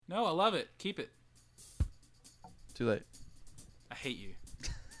No, I love it. Keep it. Too late. I hate you.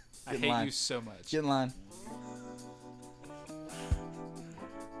 I Get in hate line. you so much. Get in line.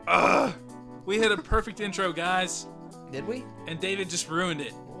 Ugh! We hit a perfect intro, guys, Did we? and David just ruined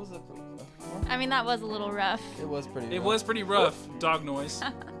it. What was it? I mean, that was a little rough. It was pretty. It was pretty rough, dog noise.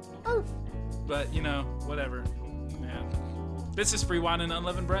 Oof. But, you know, whatever. Yeah. This is Free Wine and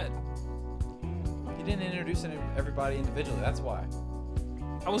Unleavened Bread. You didn't introduce everybody individually. That's why.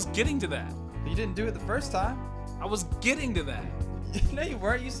 I was getting to that. You didn't do it the first time. I was getting to that. No, you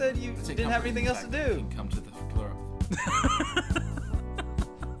weren't. You said you didn't have anything else to do. Come to the plural.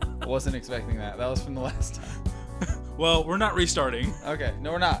 I wasn't expecting that. That was from the last time. Well, we're not restarting. Okay.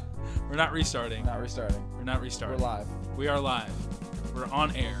 No, we're not. We're not restarting. Not restarting. We're not We're restarting. live. We are live. We're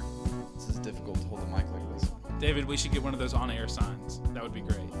on air. This is difficult to hold a mic like this. David, we should get one of those on-air signs. That would be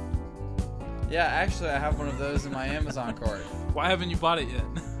great. Yeah, actually, I have one of those in my Amazon cart Why haven't you bought it yet?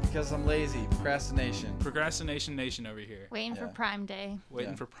 because I'm lazy. Procrastination. Procrastination Nation over here. Waiting for Yeah. Prime Day.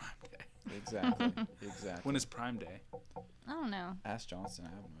 Waiting Yeah. for Prime Day. Exactly. Exactly. When is Prime Day? I don't know. Ask Johnston. I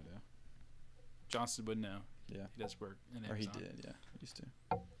have no idea. Johnston would know. Yeah. He does work in Or he Amazon. did. Yeah. Used to.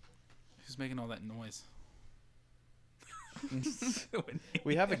 Who's making all that noise?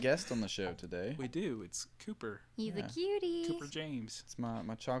 We have a guest on the show today. We do. It's Cooper. He's Yeah. a cutie. Cooper James. It's my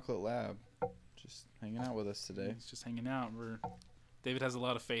chocolate lab. Just hanging out with us today. He's just hanging out. David has a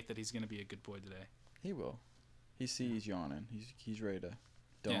lot of faith that he's going to be a good boy today. He will. He sees yawning. He's ready to.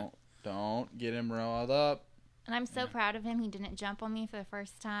 Yeah. Don't get him riled up. And I'm so proud of him. He didn't jump on me for the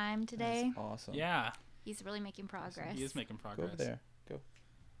first time today. That's awesome. Yeah. He's really making progress. He is making Go progress. over there. Go.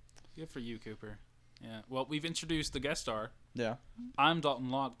 Good for you, Cooper. Yeah. Well, we've introduced the guest star. Yeah. I'm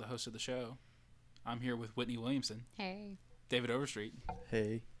Dalton Locke, the host of the show. I'm here with Whitney Williamson, Hey. David Overstreet,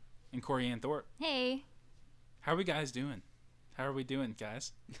 Hey. and Corey Ann Thorpe. Hey. How are we guys doing? How are we doing,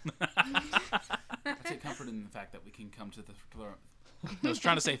 guys? I take comfort in the fact that we can come to the plural. I was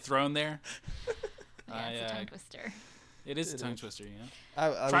trying to say throne there. Yeah, it's a tongue twister. It is a It tongue is. twister, you know?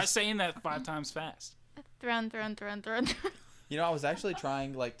 I Try was, saying that 5 times fast. Throne. I was actually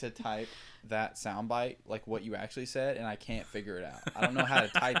trying to type that soundbite, like what you actually said, and I can't figure it out. I don't know how to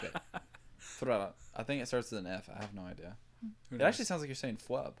type it. Throw. I think it starts with an F. I have no idea. Who It knows? actually sounds like you're saying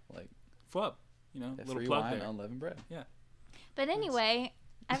flub, like Flub. You know, little free plug wine, there. unleavened bread. But anyway,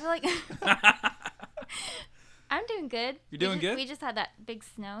 I feel like I'm doing good. You're doing good? We just had that big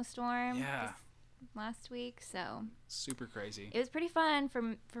snowstorm Yeah. this last week, so Super crazy. it was pretty fun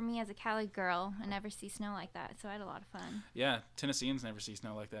for me as a Cali girl. I never see snow like that, so I had a lot of fun. Yeah, Tennesseans never see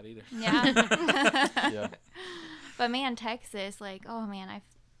snow like that either. Yeah. Yeah. But man, Texas, like, oh man,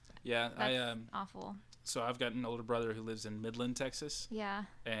 Yeah, that's awful. so I've got an older brother who lives in Midland, Texas, Yeah.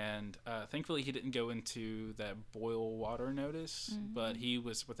 and thankfully he didn't go into that boil water notice, but he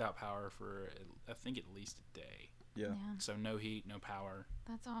was without power for I think at least a day. Yeah. So no heat, no power.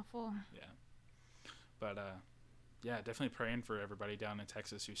 That's awful. Yeah. But yeah, definitely praying for everybody down in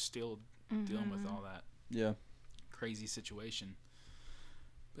Texas who's still dealing with all that Yeah. crazy situation.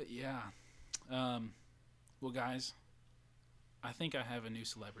 But yeah. Well, guys, I think I have a new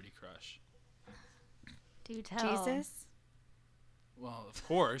celebrity crush. Do tell. Jesus? Well, of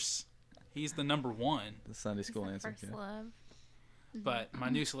course, he's the number one. The Sunday He's school the answer. first Yeah. love. But my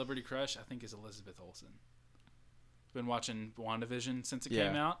new celebrity crush, I think, is Elizabeth Olsen. Been watching WandaVision since it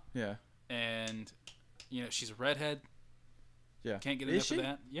came out, Yeah. and you know she's a redhead. Yeah. Can't get Is enough she? of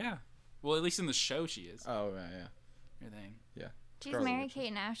that. Yeah. Well, at least in the show she is. Oh yeah. Everything. She's Scarlet Mary Witch. Kate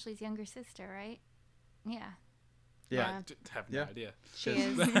and Ashley's younger sister, right? Yeah. Yeah. I have no Yeah. idea. She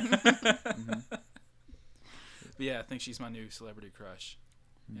Yes. is. Mhm. But yeah, I think she's my new celebrity crush.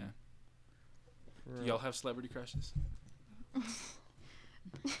 Yeah. Do y'all have celebrity crushes?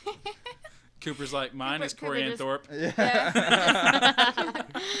 Cooper's like, mine is Cooper Corey Ann just- Thorpe. Yeah.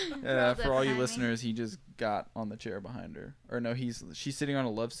 Yeah, Rolled for up all you behind me. listeners, he just got on the chair behind her. Or no, she's sitting on a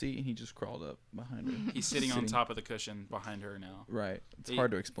love seat and he just crawled up behind her. He's sitting on top of the cushion behind her now. Right. It's He-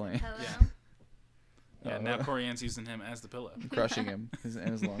 hard to explain. Hello. Yeah. Yeah, Oh. now Corey Ann's using him as the pillow. I'm crushing him in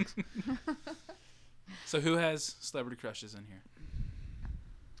his lungs. So who has celebrity crushes in here?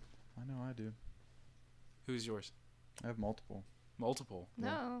 I know I do. Who's yours? I have multiple. Multiple.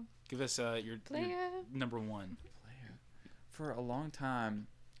 No. Give us your Player. number one. For a long time,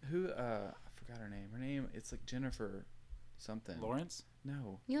 I forgot her name. Her name, it's like Jennifer something. Lawrence?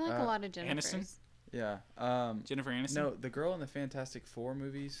 No. You like a lot of Aniston? Jennifers. Yeah. Jennifer Aniston? No, the girl in the Fantastic Four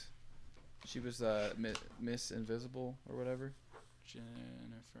movies. She was Miss Invisible or whatever.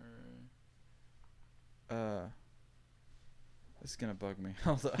 Jennifer. This is gonna bug me.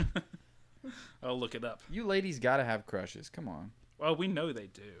 Hold on. I'll look it up. You ladies gotta have crushes. Come on. Well, we know they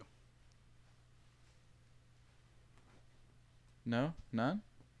do. No, none.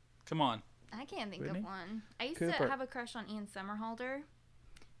 Come on. I can't think Whitney? of one. I used Cooper. to have a crush on Ian Somerhalder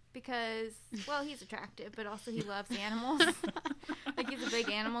because, well, he's attractive, but also he loves animals. Like, he's a big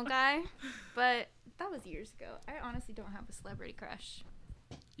animal guy. But that was years ago. I honestly don't have a celebrity crush.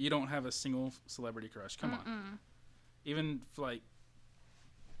 You don't have a single celebrity crush. Come on. Even like,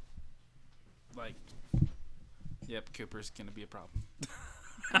 yep, Cooper's gonna be a problem.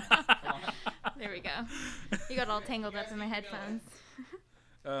 There we go. You got all tangled up in my headphones.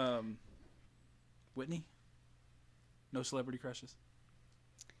 Whitney? No celebrity crushes?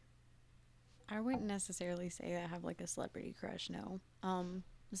 I wouldn't necessarily say I have like a celebrity crush, no.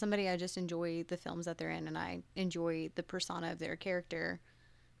 Somebody I just enjoy the films that they're in and I enjoy the persona of their character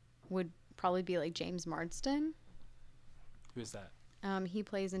would probably be like James Marsden. Who is that? He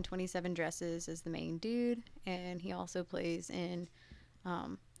plays in 27 Dresses as the main dude, and he also plays in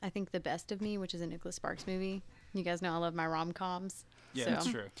I think The Best of Me, which is a Nicholas Sparks movie. You guys know I love my rom-coms. Yeah, so that's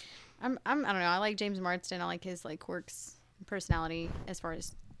true. I don't know. I like James Marsden. I like his like quirks, personality as far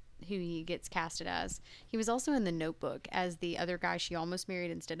as who he gets casted as. He was also in The Notebook as the other guy she almost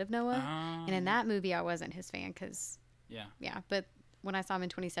married instead of Noah. And in that movie, I wasn't his fan because yeah. But when I saw him in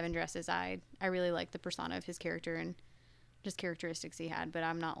 27 Dresses, I really liked the persona of his character and just characteristics he had. But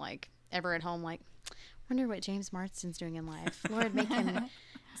I'm not like ever at home like, wonder what James Marsden's doing in life. Lord, make him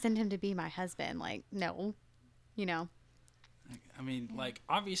send him to be my husband. Like, no, you know. I mean, like,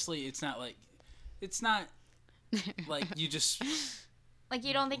 obviously, it's not like you just. Like,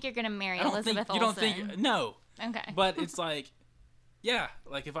 you don't think you're going to marry I don't Elizabeth think, you Olsen? don't think, no. Okay. But it's like, yeah,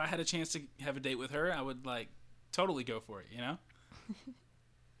 like if I had a chance to have a date with her, I would like totally go for it, you know?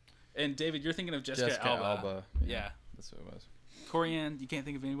 And David, you're thinking of Jessica Alba. Yeah. That's what it was. Corianne, you can't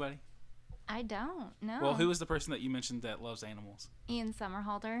think of anybody? I don't, no. Well, who was the person that you mentioned that loves animals? Ian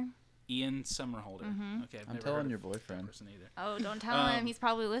Somerhalder. Ian Somerhalder. Mm-hmm. Okay, I've I'm never telling heard your of that boyfriend. person either. Oh, don't tell him. He's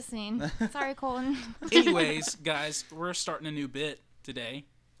probably listening. Sorry, Colton. Anyways, guys, we're starting a new bit today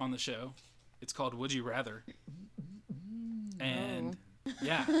on the show. It's called Would You Rather. And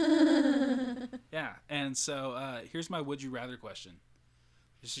yeah. And so here's my Would You Rather question.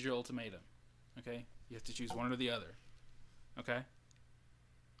 This is your ultimatum. Okay? You have to choose one or the other. Okay?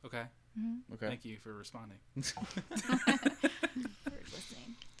 Okay? Okay. Thank you for responding. Listening.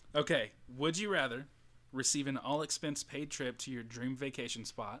 Okay. Would you rather receive an all-expense paid trip to your dream vacation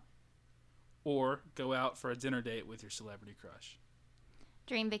spot or go out for a dinner date with your celebrity crush?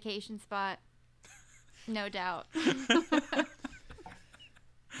 Dream vacation spot. No doubt.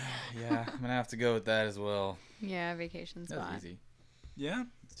 Yeah, I'm gonna have to go with that as well. Yeah, vacation spot. That's easy. Yeah?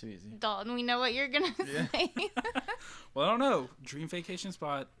 It's too easy. Dalton, we know what you're going to Yeah. say. Well, I don't know. Dream vacation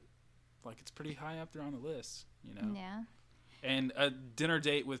spot, like, it's pretty high up there on the list, you know? Yeah. And a dinner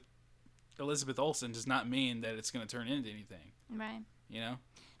date with Elizabeth Olsen does not mean that it's going to turn into anything, Right. you know?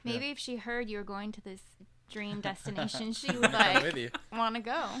 Maybe if she heard you were going to this dream destination, she would, I'm like, with you. want to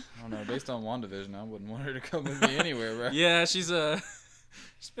go. I don't know. Based on WandaVision, I wouldn't want her to come with me anywhere, bro. Yeah, she's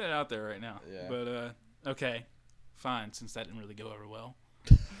she's been out there right now. Yeah. But, okay, fine, since that didn't really go over well.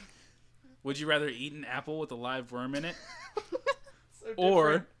 Would you rather eat an apple with a live worm in it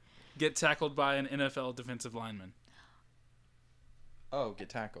or get tackled by an NFL defensive lineman? Oh, get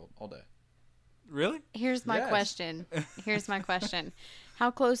tackled all day. Really? Here's my Yes. question.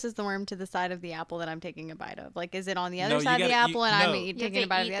 How close is the worm to the side of the apple that I'm taking a bite of? Like, is it on the other No, you side of the gotta- apple you- and no. I'm You have taking to a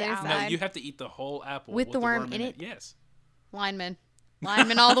bite of eat the the other apple. No, side? you have to eat the whole apple With the worm in it? Yes. Lineman.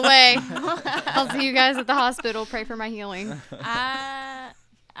 Lineman all the way. I'll see you guys at the hospital. Pray for my healing.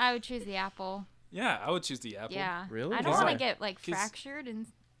 I would choose the apple. Yeah, I would choose the apple. Yeah. Really? I don't Why? want to get, like, 'Cause fractured and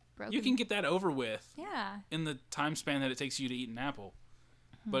broken. You can get that over with Yeah. in the time span that it takes you to eat an apple.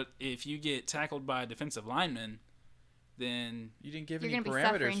 But if you get tackled by a defensive lineman, then You didn't give You're any going to be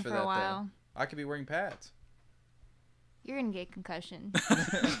parameters suffering for for that, a while. though. I could be wearing pads. You're going to get concussion.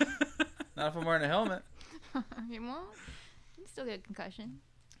 Not if I'm wearing a helmet. You won't? You still get concussion.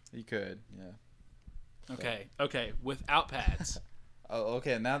 You could, yeah. okay, without pads, Oh,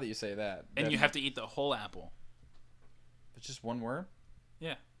 okay. Now that you say that, and you have to eat the whole apple. But just one worm.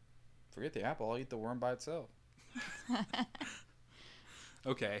 Yeah. Forget the apple. I'll eat the worm by itself.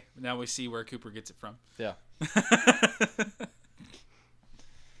 Okay, now we see where Cooper gets it from. Yeah.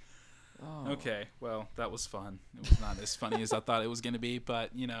 Oh. Okay, well, that was fun. It was not as funny as I thought it was going to be, but,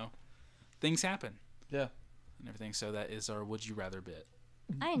 you know, things happen Yeah. and everything. So that is our Would You Rather bit.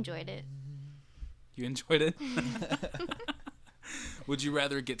 I enjoyed it. You enjoyed it? Would you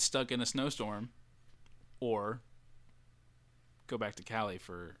rather get stuck in a snowstorm or go back to Cali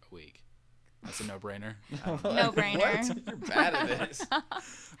for a week? That's a no-brainer. No-brainer. What? You're bad at this.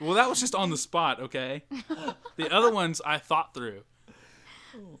 Well, that was just on the spot, okay? The other ones I thought through,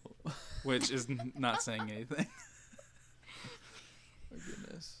 which is not saying anything. Oh,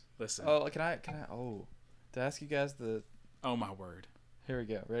 goodness. Listen. Oh, can I, to ask you guys Oh, my word. here we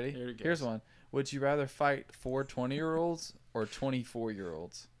go. Ready? Here it goes. Here's one. Would you rather fight 4 20-year-olds or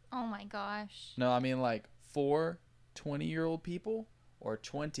 24-year-olds? Oh my gosh. No, I mean like 4 20-year-old people or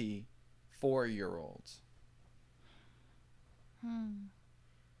 24-year-olds.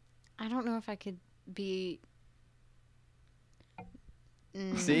 I don't know if I could be.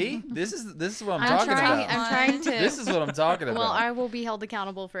 See? This is what I'm I'm talking trying. about. I'm trying to. This is what I'm talking about. Well, I will be held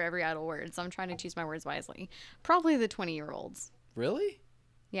accountable for every idle word, so I'm trying to choose my words wisely. Probably the 20-year-olds. Really?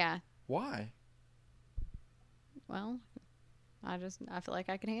 Yeah. Why? Well, I feel like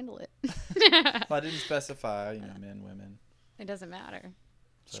I can handle it. Well, I didn't specify, men, women. It doesn't matter.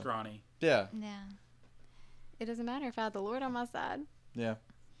 So. Scrawny. Yeah. Yeah, It doesn't matter if I have the Lord on my side. Yeah.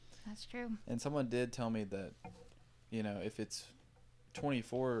 that's true. And someone did tell me that, if it's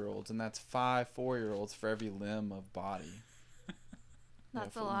 24-year-olds, and that's 5 4-year-olds for every limb of body.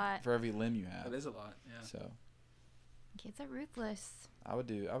 That's for, a lot. for every limb you have. That is a lot, yeah. So Kids are ruthless. I would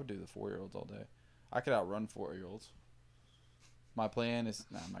do the 4-year-olds all day. I could outrun 4-year-olds. My plan is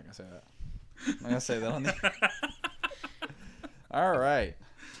I'm not gonna say that. I'm not gonna say that on the. All right.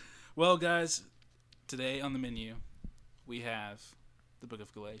 Well, guys, today on the menu, we have the Book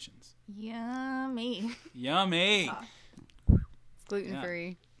of Galatians. Yummy. Yummy! It's gluten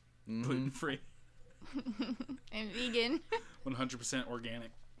free. Mhm. Gluten-free. And vegan. 100%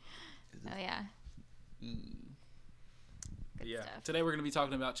 organic. Oh yeah. Mm. Good Yeah. stuff. Today we're going to be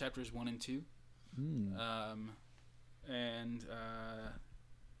talking about chapters 1 and 2. Mm.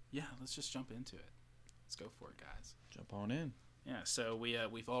 Yeah, let's just jump into it. Let's go for it, guys. Jump on in. Yeah, so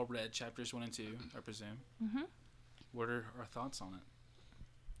we've all read chapters 1 and 2, I presume. Mhm. What are our thoughts on it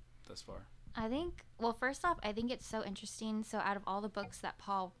thus far? I think, well, first off, I think it's so interesting. So, out of all the books that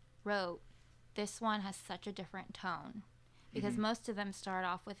Paul wrote, this one has such a different tone because most of them start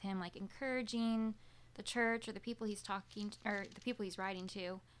off with him like encouraging the church or the people he's talking or the people he's writing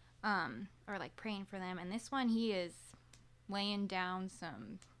to, or like praying for them. And this one, he is laying down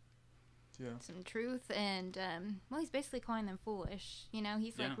some truth, and well, he's basically calling them foolish.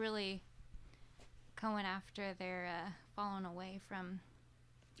 He's like really going after their falling away from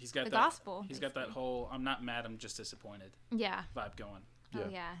He's got the that gospel. He's got that whole "I'm not mad, I'm just disappointed" Yeah. vibe going. Oh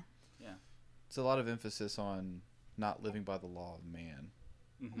Yeah. yeah. It's a lot of emphasis on not living by the law of man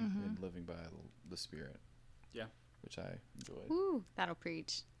Mm-hmm. and living by the Spirit. Yeah. Which I enjoyed. Ooh, that'll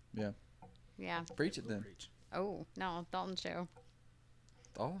preach. Yeah. Yeah. Preach it then. Preach. Oh no, Dalton show.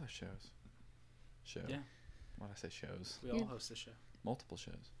 All our shows. Yeah. Why did I say shows? We all host this show. Multiple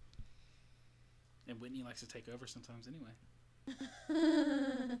shows. And Whitney likes to take over sometimes anyway.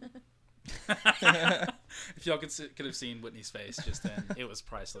 If y'all could have seen Whitney's face just then, it was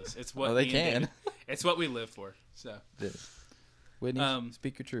priceless. It's what they me and can. David- It's what we live for. So Did. Whitney,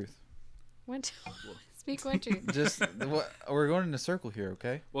 speak your truth. Speak one truth. Just we're going in a circle here,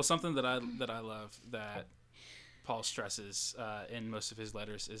 okay? well, something that I love that Paul stresses in most of his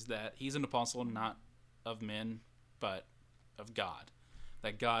letters is that he's an apostle not of men but of God.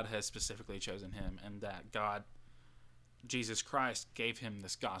 That God has specifically chosen him, and that God, Jesus Christ, gave him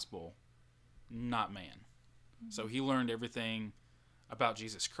this gospel, not man. So he learned everything about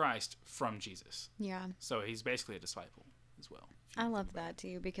Jesus Christ from Jesus. Yeah. So he's basically a disciple as well. I love that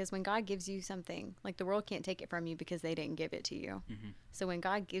too, because when God gives you something, like the world can't take it from you because they didn't give it to you. Mm-hmm. So when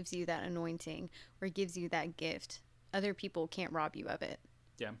God gives you that anointing or gives you that gift, other people can't rob you of it.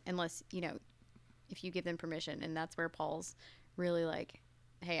 Yeah. Unless, if you give them permission. And that's where Paul's really like,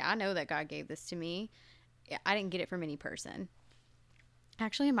 hey, I know that God gave this to me. I didn't get it from any person.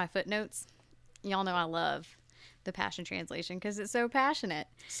 Actually, in my footnotes, y'all know I love the Passion Translation because it's so passionate.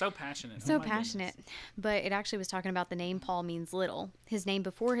 So passionate. So Oh my passionate. goodness. But it actually was talking about the name Paul means little. His name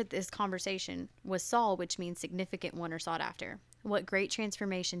before this conversation was Saul, which means significant one or sought after. What great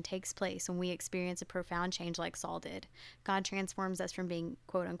transformation takes place when we experience a profound change like Saul did. God transforms us from being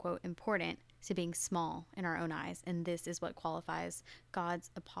quote unquote important to being small in our own eyes. And this is what qualifies God's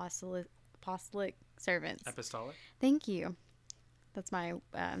apostolic servants. Apostolic. Thank you. That's my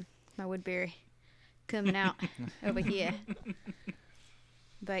Woodbury coming out over here.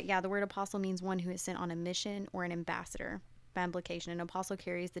 But yeah, the word apostle means one who is sent on a mission or an ambassador. By implication, an apostle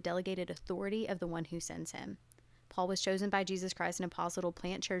carries the delegated authority of the one who sends him. Paul was chosen by Jesus Christ, an apostle, to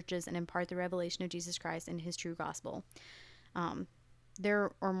plant churches and impart the revelation of Jesus Christ and his true gospel.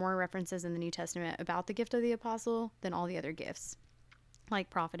 There are more references in the New Testament about the gift of the apostle than all the other gifts. like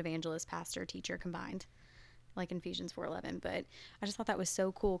prophet, evangelist, pastor, teacher combined, like in Ephesians 4:11. But I just thought that was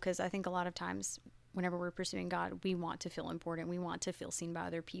so cool, because I think a lot of times whenever we're pursuing God, we want to feel important. We want to feel seen by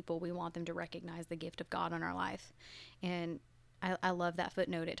other people. We want them to recognize the gift of God in our life. And I love that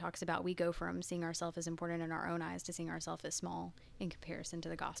footnote. It talks about we go from seeing ourselves as important in our own eyes to seeing ourselves as small in comparison to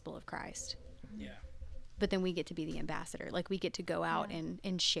the gospel of Christ. Yeah. But then we get to be the ambassador. Like, we get to go out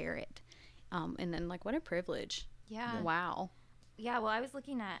and share it. And then, like, what a privilege. Yeah. Wow. Yeah, well, I was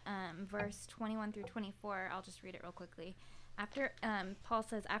looking at verse 21 through 24. I'll just read it real quickly. After Paul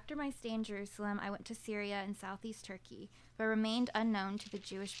says, "After my stay in Jerusalem, I went to Syria and southeast Turkey, but remained unknown to the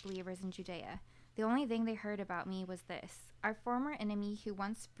Jewish believers in Judea. The only thing they heard about me was this: our former enemy who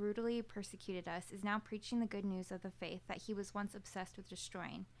once brutally persecuted us is now preaching the good news of the faith that he was once obsessed with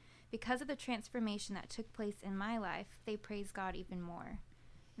destroying. Because of the transformation that took place in my life, they praise God even more."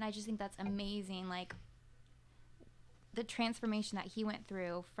 And I just think that's amazing. Like, the transformation that he went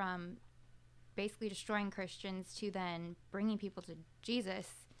through from basically destroying Christians to then bringing people to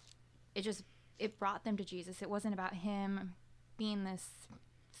Jesus, it brought them to Jesus. It wasn't about him being this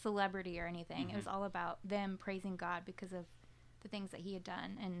celebrity or anything. It was all about them praising God because of the things that he had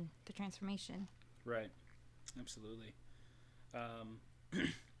done and the transformation. Right. Absolutely.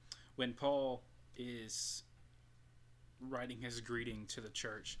 When Paul is writing his greeting to the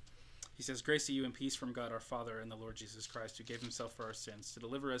church, he says, "Grace to you and peace from God our Father and the Lord Jesus Christ, who gave himself for our sins to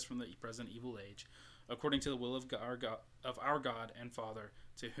deliver us from the present evil age, according to the will of our God and Father,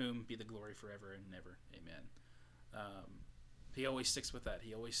 to whom be the glory forever and ever. Amen." He always sticks with that.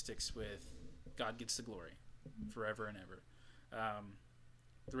 He always sticks with God gets the glory forever and ever.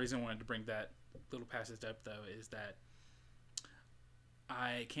 The reason I wanted to bring that little passage up, though, is that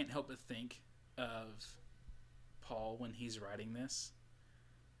I can't help but think of Paul when he's writing this,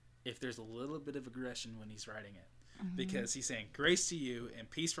 if there's a little bit of aggression when he's writing it. Because he's saying, "Grace to you and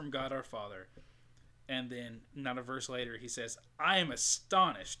peace from God our Father." And then, not a verse later, he says, "I am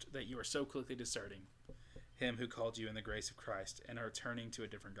astonished that you are so quickly deserting him who called you in the grace of Christ and are turning to a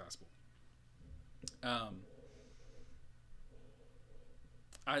different gospel."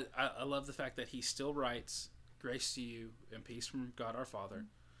 I love the fact that he still writes, "Grace to you and peace from God our Father."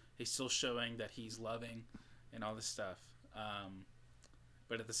 He's still showing that he's loving and all this stuff.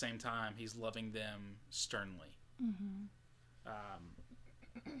 But at the same time, he's loving them sternly.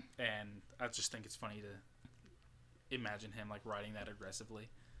 And I just think it's funny to imagine him like writing that aggressively.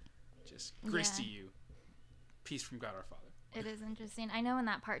 Just, "Grace to you, peace from God our Father." It is interesting. I know in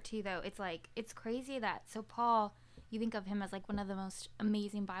that part too, though, it's crazy that, so Paul, you think of him as like one of the most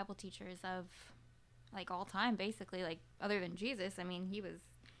amazing Bible teachers of like all time, basically, like other than Jesus. I mean, he was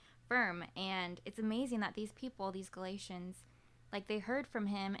firm. And it's amazing that these people, these Galatians, like, they heard from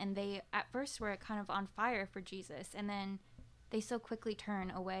him and they at first were kind of on fire for Jesus, and then they so quickly turn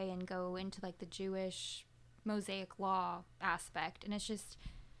away and go into like the Jewish Mosaic law aspect. And it's just,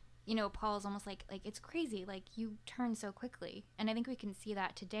 you know, Paul's almost like it's crazy, like, you turn so quickly. And I think we can see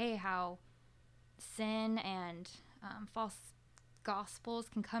that today, how sin and false gospels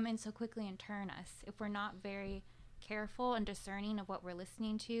can come in so quickly and turn us if we're not very careful and discerning of what we're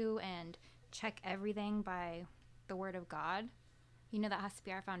listening to and check everything by the word of God. You know, that has to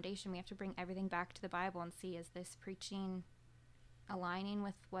be our foundation. We have to bring everything back to the Bible and see, is this preaching aligning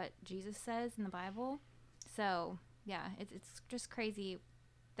with what Jesus says in the Bible? So yeah, it's just crazy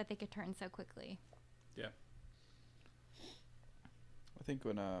that they could turn so quickly. Yeah. I think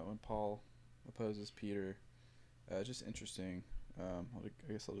when Paul opposes Peter, just interesting.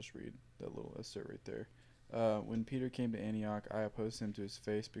 I guess I'll just read that little excerpt right there. When Peter came to Antioch, I opposed him to his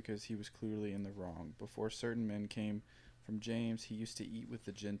face because he was clearly in the wrong. Before certain men came from James, he used to eat with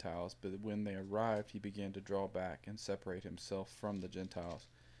the Gentiles, but when they arrived, he began to draw back and separate himself from the Gentiles,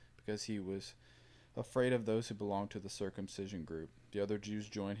 because he was afraid of those who belonged to the circumcision group. The other Jews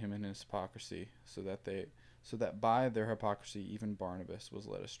joined him in his hypocrisy, so that by their hypocrisy even Barnabas was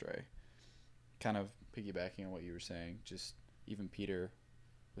led astray. Kind of piggybacking on what you were saying, just even Peter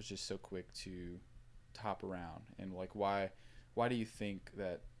was just so quick to hop around. And like, why do you think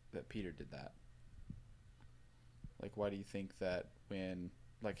that Peter did that? Like, why do you think that when,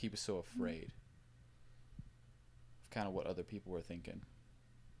 like, he was so afraid of kind of what other people were thinking?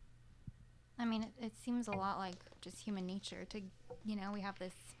 I mean, it seems a lot like just human nature to, you know, we have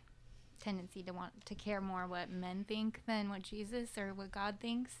this tendency to want to care more what men think than what Jesus or what God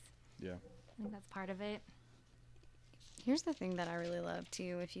thinks. Yeah. I think that's part of it. Here's the thing that I really love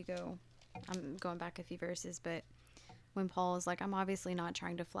too. If you go, I'm going back a few verses, but when Paul is like, "I'm obviously not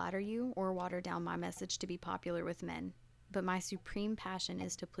trying to flatter you or water down my message to be popular with men, but my supreme passion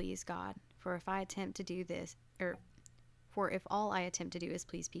is to please God. For if I attempt to do this, or For if all I attempt to do is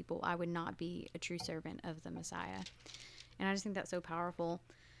please people, I would not be a true servant of the Messiah. And I just think that's so powerful.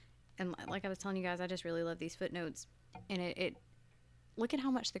 And like I was telling you guys, I just really love these footnotes. And it look at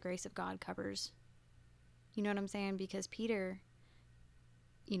how much the grace of God covers. You know what I'm saying? Because Peter,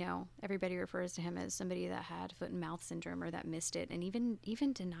 you know, everybody refers to him as somebody that had foot and mouth syndrome or that missed it and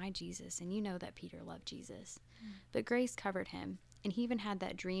even denied Jesus. And you know that Peter loved Jesus. But grace covered him. And he even had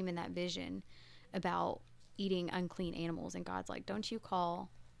that dream and that vision about eating unclean animals. And God's like, don't you call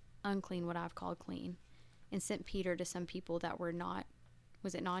unclean what I've called clean. And sent Peter to some people that were not,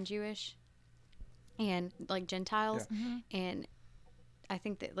 was it non-Jewish? And like Gentiles. Yeah. And I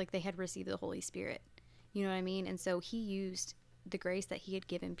think that like they had received the Holy Spirit. You know what I mean? And so he used the grace that he had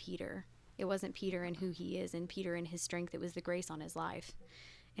given Peter. It wasn't Peter and who he is and Peter and his strength. It was the grace on his life.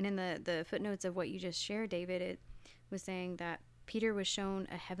 And in the footnotes of what you just shared, David, it was saying that Peter was shown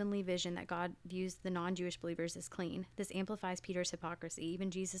a heavenly vision that God views the non-Jewish believers as clean. This amplifies Peter's hypocrisy. Even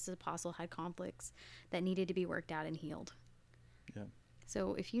Jesus' apostle had conflicts that needed to be worked out and healed. Yeah.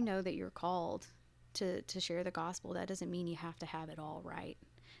 So if you know that you're called to share the gospel, that doesn't mean you have to have it all right.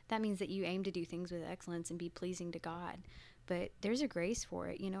 That means that you aim to do things with excellence and be pleasing to God. But there's a grace for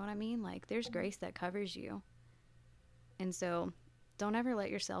it, you know what I mean? Like, there's grace that covers you. And so don't ever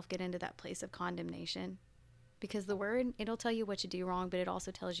let yourself get into that place of condemnation. Because the word, it'll tell you what to do wrong, but it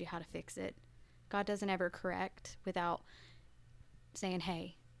also tells you how to fix it. God doesn't ever correct without saying,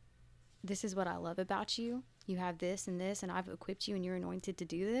 hey, this is what I love about you. You have this, and I've equipped you and you're anointed to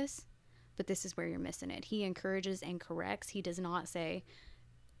do this. But this is where you're missing it. He encourages and corrects. He does not say,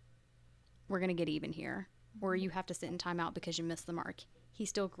 we're going to get even here, or you have to sit in timeout because you missed the mark. He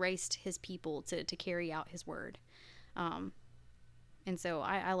still graced his people to carry out his word. And so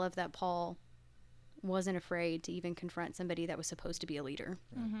I love that Paul wasn't afraid to even confront somebody that was supposed to be a leader.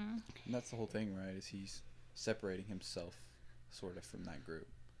 Right. And that's the whole thing, right? Is he's separating himself sort of from that group.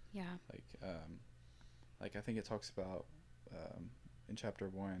 Yeah. Like I think it talks about in chapter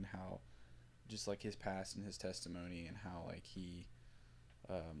 1 how just like his past and his testimony and how like he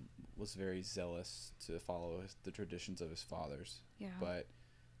was very zealous to follow the traditions of his fathers. Yeah. But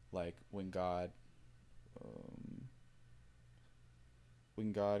like when God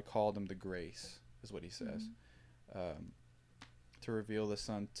called him to grace, is what he says, to reveal the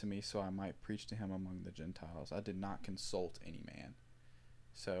Son to me so I might preach to him among the Gentiles. I did not consult any man.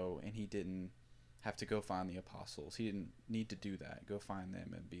 So, and he didn't have to go find the apostles. He didn't need to do that. Go find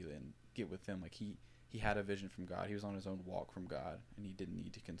them and get with them. Like he had a vision from God. He was on his own walk from God, and he didn't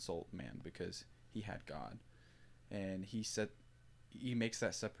need to consult man because he had God. And he makes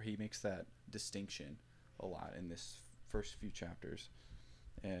that distinction a lot in this first few chapters.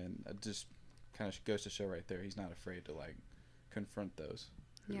 And it just kind of goes to show right there, he's not afraid to like confront those.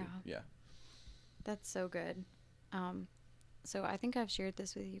 Yeah. That's so good. So I think I've shared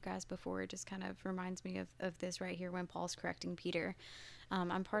this with you guys before. It just kind of reminds me of this right here when Paul's correcting Peter.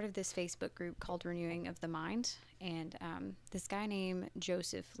 I'm part of this Facebook group called Renewing of the Mind, and this guy named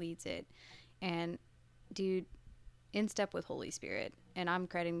Joseph leads it. And dude, in step with Holy Spirit, and I'm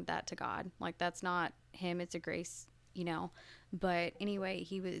crediting that to God. Like, that's not him, it's a grace, you know. But anyway,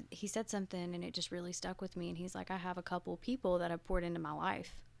 he said something and it just really stuck with me. And he's like, I have a couple people that have poured into my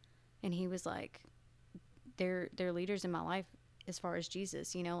life, and he was like, they're leaders in my life as far as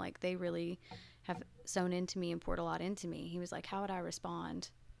Jesus, you know, like they really have sown into me and poured a lot into me. He was like, how would I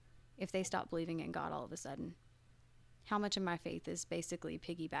respond if they stopped believing in God all of a sudden? How much of my faith is basically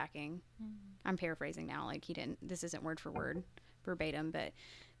piggybacking? I'm paraphrasing now, like this isn't word for word verbatim, but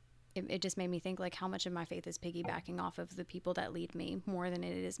it just made me think, like, how much of my faith is piggybacking off of the people that lead me more than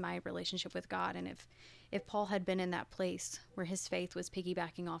it is my relationship with God. And if Paul had been in that place where his faith was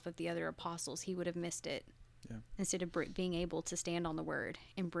piggybacking off of the other apostles, he would have missed it. Yeah. Instead of being able to stand on the word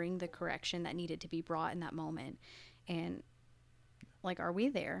and bring the correction that needed to be brought in that moment. And like, are we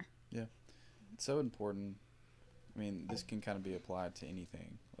there? Yeah. It's so important. I mean, this can kind of be applied to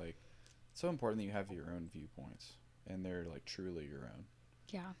anything. Like, it's so important that you have your own viewpoints and they're like truly your own.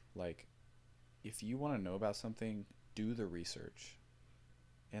 Yeah. Like, if you want to know about something, do the research.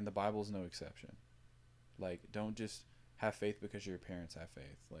 And the Bible's no exception. Like, don't just have faith because your parents have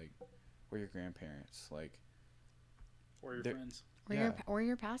faith, like, or your grandparents, like, Or your friends. Or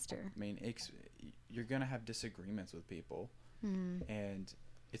your pastor. I mean, you're gonna have disagreements with people, Mm-hmm. and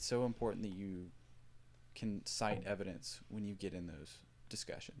it's so important that you can cite evidence when you get in those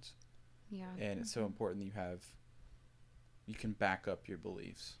discussions. Yeah. And it's so important that you can back up your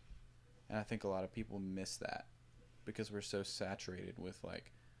beliefs. And I think a lot of people miss that because we're so saturated with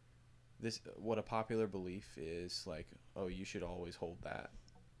like this, what a popular belief is, like, oh, you should always hold that.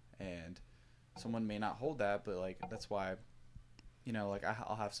 And someone may not hold that, but like that's why, you know, like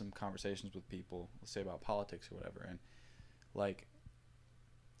I'll have some conversations with people, let's say about politics or whatever, and like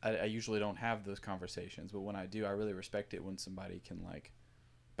I usually don't have those conversations, but when I do, I really respect it when somebody can like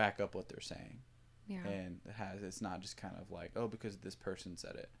back up what they're saying. Yeah. And it's not just kind of like, oh, because this person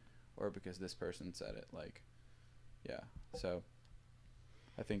said it or because this person said it. Like, yeah. So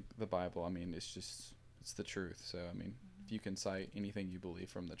I think the Bible, I mean, it's the truth. So, I mean, if you can cite anything you believe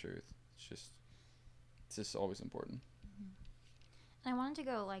from the truth, it's just always important. And I wanted to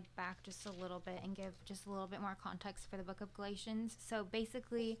go like back just a little bit and give just a little bit more context for the book of Galatians. So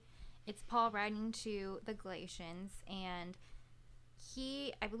basically, it's Paul writing to the Galatians, and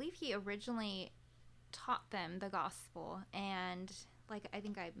I believe he originally taught them the gospel, and like I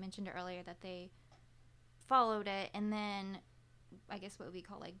think I mentioned earlier that they followed it, and then I guess what we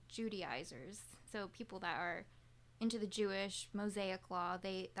call like Judaizers, so people that are into the Jewish Mosaic law,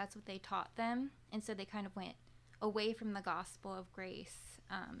 that's what they taught them, and so they kind of went away from the gospel of grace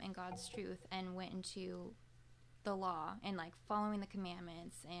and God's truth and went into the law and like following the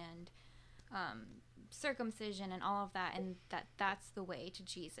commandments and circumcision and all of that, and that's the way to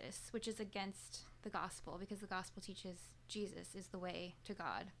Jesus, which is against the gospel, because the gospel teaches Jesus is the way to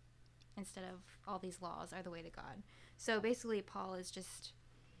God instead of all these laws are the way to God. So basically Paul is just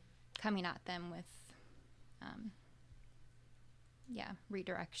coming at them with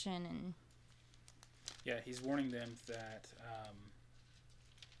redirection, and Yeah, he's warning them that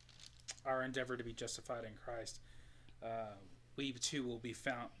our endeavor to be justified in Christ, we too will be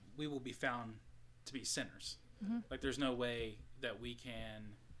found. We will be found to be sinners. Mm-hmm. Like, there's no way that we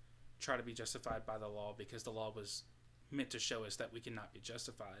can try to be justified by the law, because the law was meant to show us that we cannot be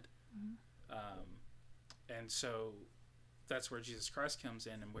justified. Mm-hmm. And so that's where Jesus Christ comes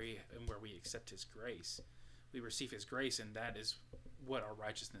in, and where we accept His grace. We receive His grace, and that is what our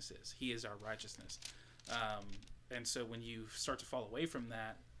righteousness is. He is our righteousness. And so when you start to fall away from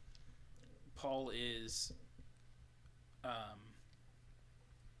that, Paul is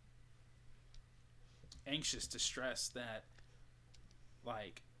anxious to stress that,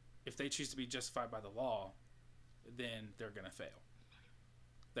 like, if they choose to be justified by the law, then they're going to fail.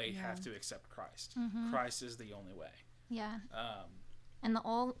 They have to accept Christ. Mm-hmm. Christ is the only way. Yeah. And the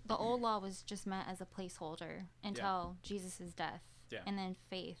old law was just meant as a placeholder until Jesus' death. Yeah. And then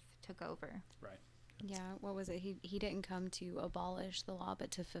faith took over. Right. Yeah, what was it? He didn't come to abolish the law,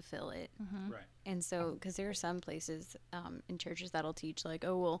 but to fulfill it. Mm-hmm. Right. And so, because there are some places in churches that'll teach, like,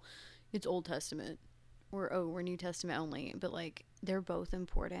 oh, well, it's Old Testament, or, oh, we're New Testament only. But, like, they're both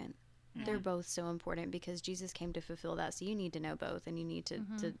important. Mm-hmm. They're both so important because Jesus came to fulfill that. So you need to know both, and you need to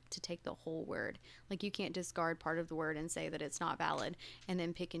take the whole word. Like, you can't discard part of the word and say that it's not valid and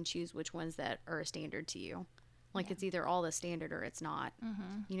then pick and choose which ones that are a standard to you. Like, it's either all the standard or it's not.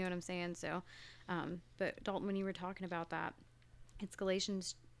 Mm-hmm. You know what I'm saying? So, but Dalton, when you were talking about that, it's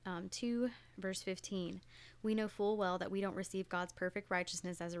Galatians 2, verse 15. We know full well that we don't receive God's perfect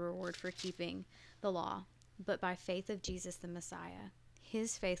righteousness as a reward for keeping the law, but by faith of Jesus the Messiah.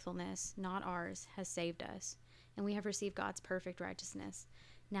 His faithfulness, not ours, has saved us, and we have received God's perfect righteousness.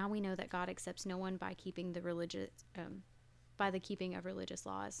 Now we know that God accepts no one by keeping by the keeping of religious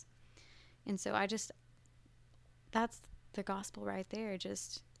laws. And so that's the gospel right there.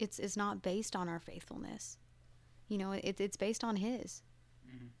 Just it's not based on our faithfulness. You know, it's based on His.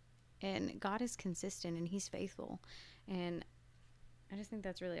 Mm-hmm. And God is consistent and He's faithful. And I just think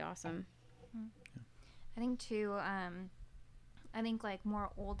that's really awesome. I think too, I think like more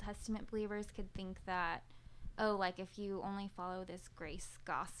Old Testament believers could think that, oh, like if you only follow this grace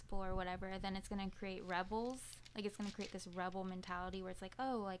gospel or whatever, then it's going to create rebels. Like, it's going to create this rebel mentality where it's like,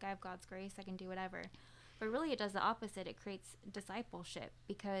 oh, like I have God's grace, I can do whatever. But really it does the opposite. It creates discipleship,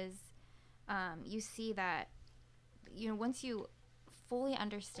 because you see that, you know, once you fully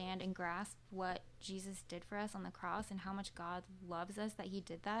understand and grasp what Jesus did for us on the cross and how much God loves us that He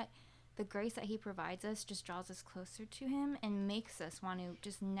did that, the grace that He provides us just draws us closer to Him and makes us want to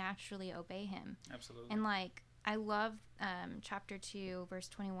just naturally obey Him. Absolutely. And like, I love chapter 2, verse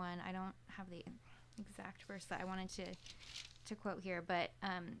 21. I don't have the exact verse that I wanted to quote here, but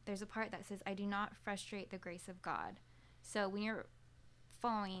there's a part that says, I do not frustrate the grace of God. So when you're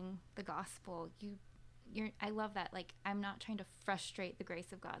following the gospel, I love that. Like, I'm not trying to frustrate the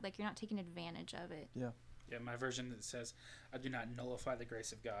grace of God. Like, you're not taking advantage of it. Yeah. Yeah, my version that says, I do not nullify the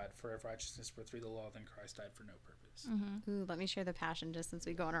grace of God, for if righteousness were through the law, then Christ died for no purpose. Mm-hmm. Ooh, let me share the passion just since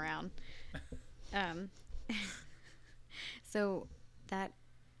we're going around. So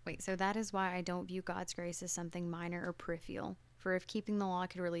that is why I don't view God's grace as something minor or peripheral. For if keeping the law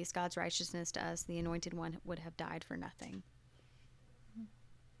could release God's righteousness to us, the Anointed One would have died for nothing.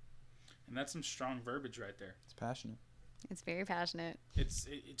 And that's some strong verbiage right there. It's passionate. It's very passionate. It's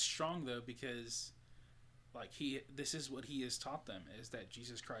strong though, because like this is what he has taught them, is that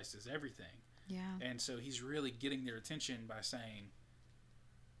Jesus Christ is everything. Yeah. And so he's really getting their attention by saying,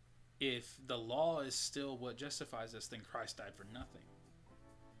 if the law is still what justifies us, then Christ died for nothing.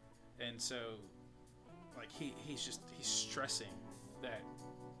 And so like he's stressing that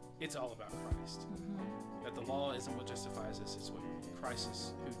it's all about Christ. Mm-hmm. That the law isn't what justifies us, it's what Christ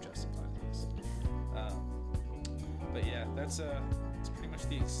is who justifies us. But yeah, that's pretty much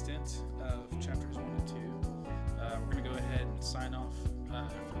the extent of chapters 1 and 2. We're going to go ahead and sign off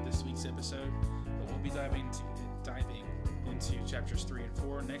for this week's episode, but we'll be diving into chapters 3 and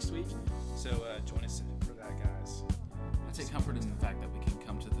 4 next week. So join us for that, guys. I take comfort in the fact that we can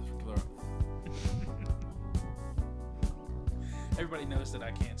come to the plural. Everybody knows that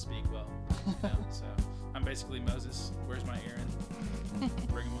I can't speak well, so I'm basically Moses. Where's my Aaron?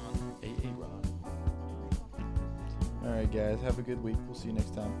 Bring him on. Aaron. All right, guys. Have a good week. We'll see you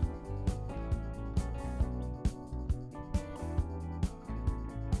next time.